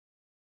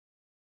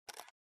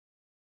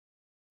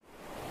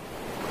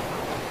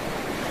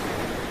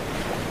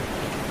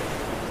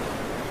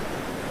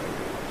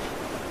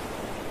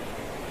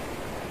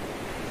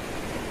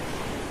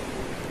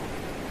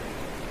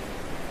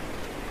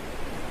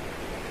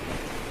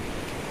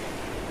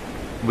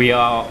we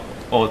are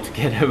all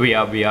together. We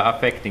are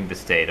affecting the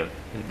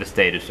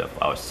status of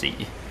our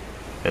sea.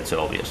 That's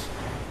obvious,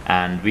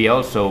 and we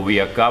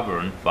are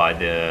governed by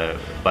the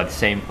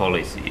same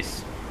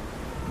policies.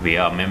 We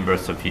are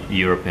members of the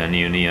European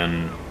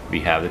Union. We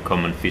have the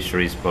common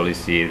fisheries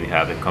policy. We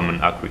have the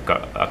common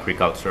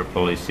agriculture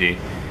policy,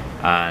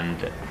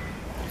 and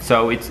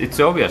so it's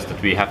obvious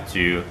that we have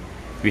to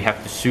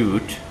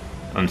shoot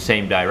on the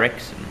same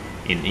direction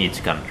in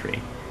each country.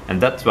 And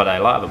that's what I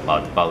love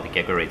about the Baltic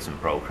Ecoregion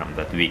program,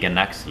 that we can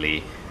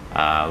actually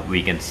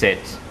we can set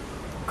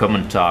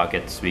common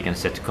targets, we can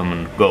set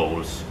common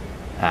goals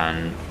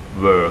and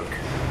work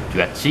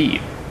to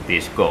achieve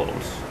these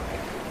goals.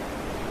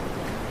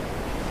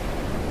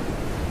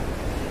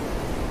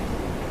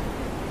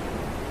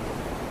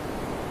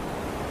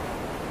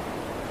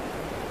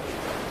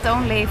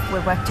 Only if we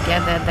work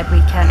together that we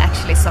can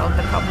actually solve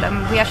the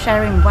problem. We are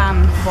sharing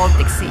one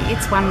Baltic Sea,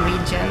 it's one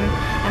region,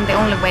 and the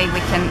only way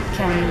we can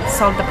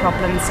solve the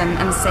problems and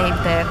save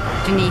the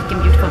unique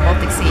and beautiful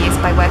Baltic Sea is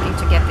by working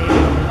together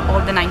in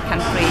all the 9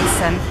 countries,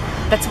 and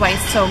that's why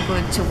it's so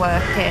good to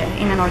work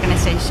in an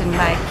organization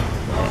like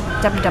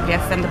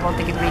WWF and the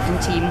Baltic Ecoregion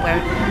team, where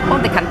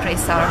all the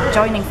countries are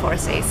joining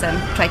forces and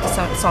try to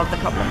solve the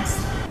problems.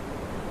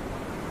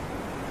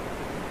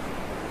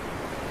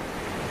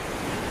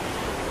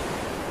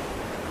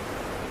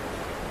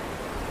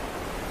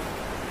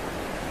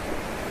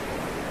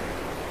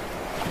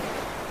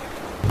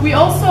 We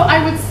also,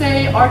 I would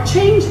say, are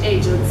change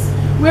agents.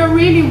 We're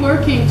really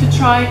working to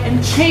try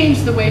and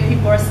change the way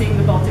people are seeing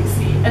the Baltic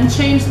Sea and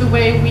change the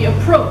way we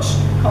approach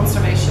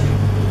conservation.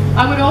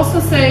 I would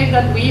also say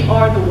that we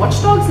are the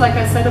watchdogs, like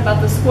I said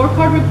about the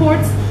scorecard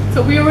reports.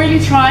 So we are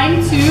really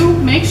trying to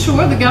make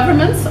sure the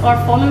governments are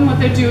following what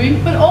they're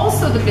doing, but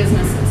also the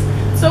businesses.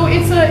 So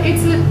it's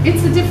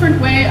a different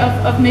way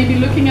of maybe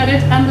looking at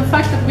it, and the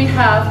fact that we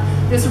have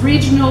this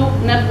regional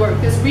network,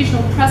 this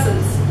regional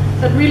presence,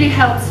 that really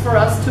helps for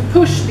us to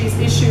push these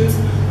issues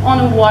on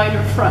a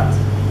wider front.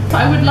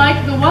 I would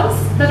like the ones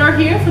that are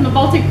here from the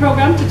Baltic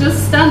program to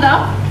just stand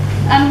up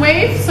and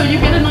wave so you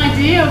get an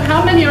idea of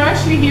how many are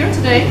actually here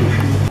today.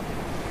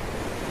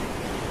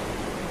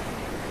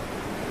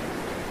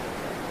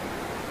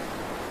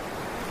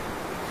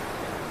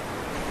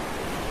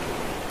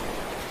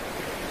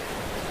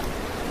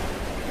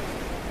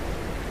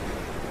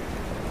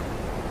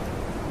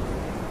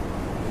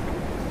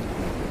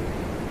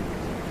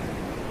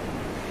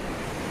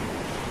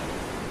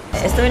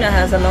 Estonia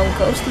has a long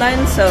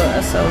coastline, so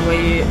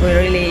we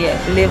really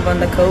live on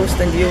the coast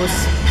and use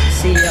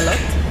sea a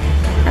lot.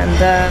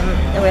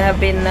 And we have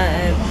been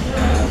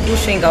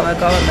pushing our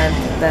government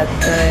that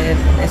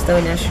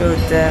Estonia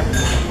should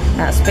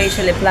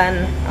spatially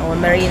plan our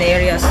marine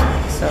areas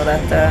so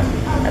that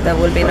there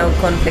will be no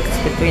conflicts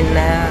between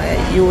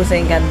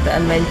using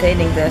and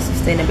maintaining the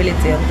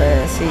sustainability of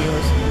the sea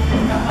use.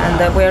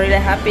 And we're really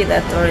happy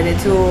that already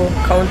 2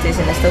 counties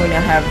in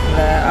Estonia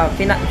are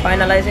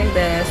finalizing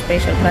the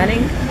spatial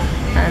planning,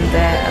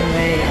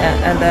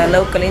 and the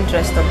local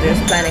interest of this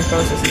planning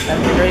process has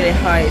been really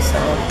high. So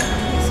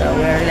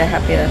we're really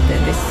happy that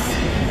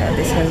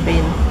this has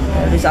been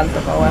a result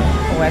of our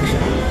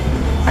action.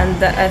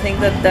 And I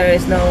think that there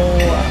is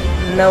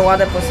no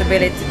other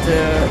possibility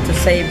to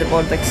save the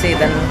Baltic Sea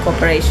than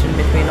cooperation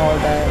between all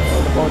the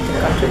Baltic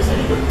countries.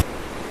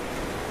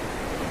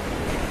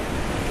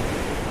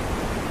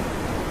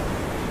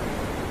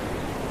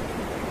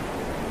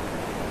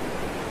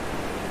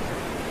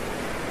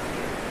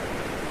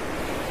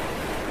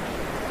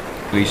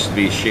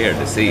 We share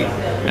the sea.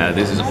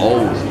 This is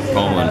all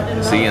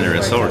common sea and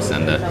resource,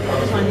 and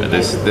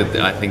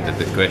I think that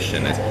the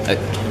question is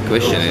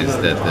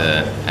that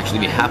actually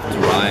we have to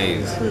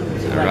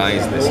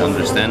rise this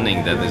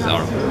understanding that is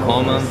our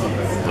common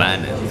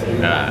planet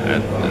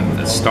at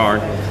the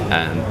start,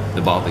 and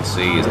the Baltic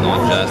Sea is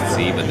not just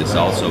sea, but it's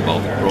also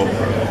Baltic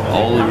proper.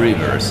 All the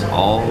rivers,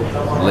 all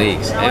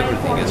lakes,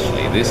 everything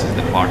actually. This is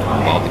the part of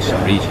the Baltic Sea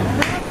region.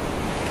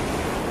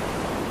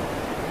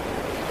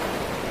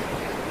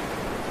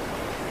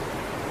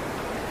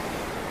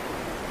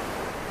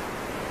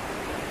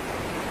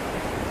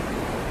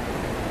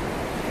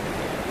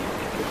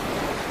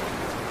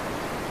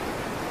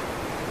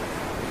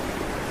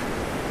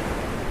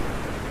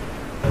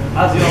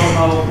 As you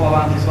all know,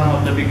 Poland is one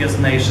of the biggest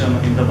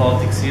nations in the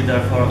Baltic Sea,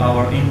 therefore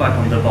our impact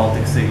on the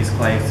Baltic Sea is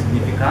quite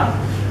significant.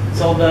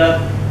 So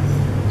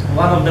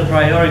one of the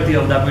priority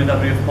of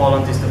WWF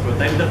Poland is to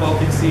protect the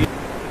Baltic Sea.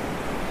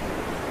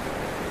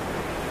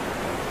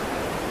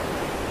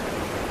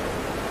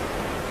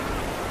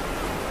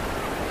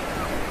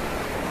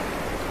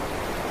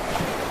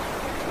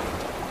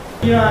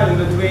 Here in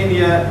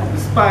Lithuania,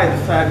 despite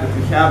the fact that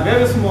we have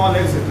very small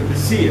exit to the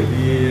sea,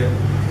 we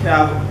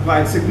have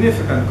quite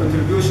significant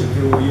contribution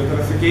to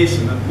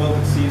eutrophication and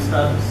Baltic Sea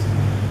status.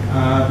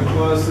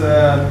 Because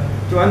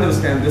to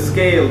understand the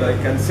scale, I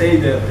can say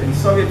that in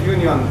Soviet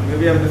Union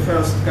we were the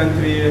first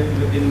country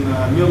in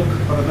milk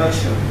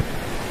production.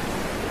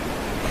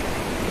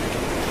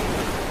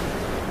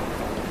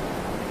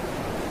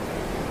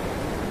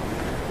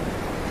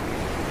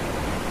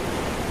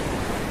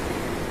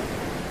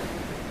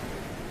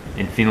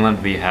 in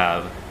Finland we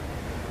have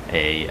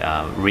a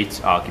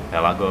rich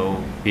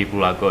archipelago.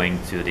 People are going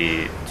to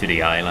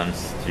the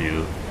islands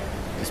to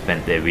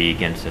spend their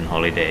weekends and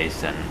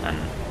holidays, and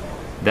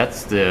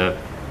that's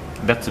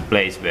a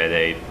place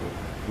where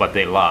what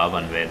they love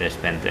and where they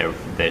spend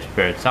their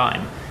spare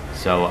time.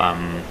 So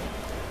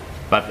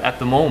but at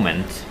the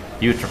moment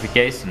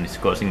eutrophication is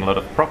causing a lot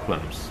of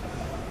problems,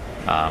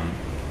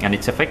 and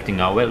it's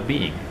affecting our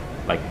well-being,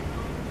 like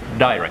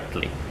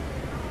directly.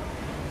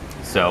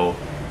 So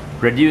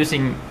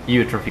reducing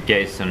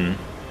eutrophication,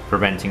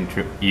 preventing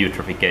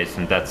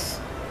eutrophication, that's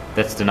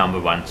the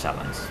 #1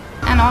 challenge.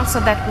 And also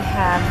that we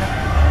have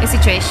a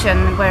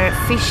situation where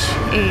fish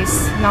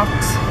is not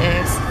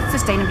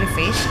sustainably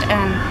fished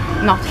and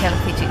not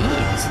healthy to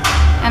eat.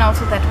 And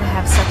also that we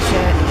have such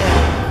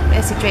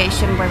a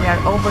situation where we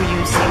are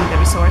overusing the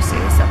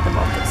resources of the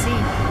Baltic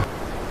Sea.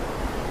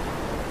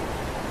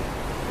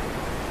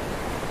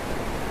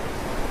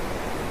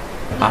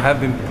 I have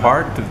been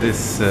part of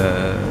this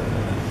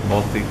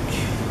Baltic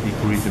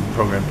Ecoregion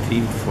program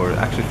team for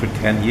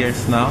 10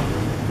 years now.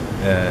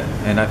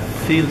 And I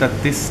feel that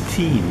this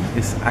team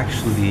is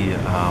actually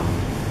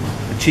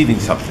achieving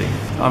something.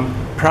 I'm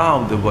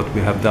proud of what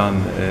we have done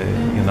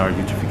in our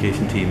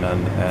eutrophication team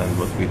and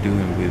what we're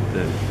doing with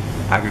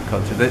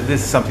agriculture.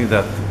 This is something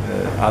that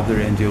other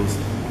NGOs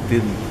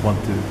didn't want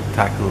to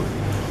tackle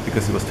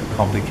because it was too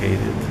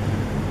complicated.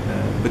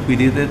 But we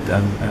did it,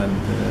 and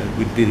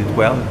we did it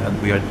well,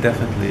 and we are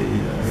definitely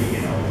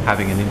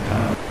having an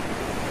impact.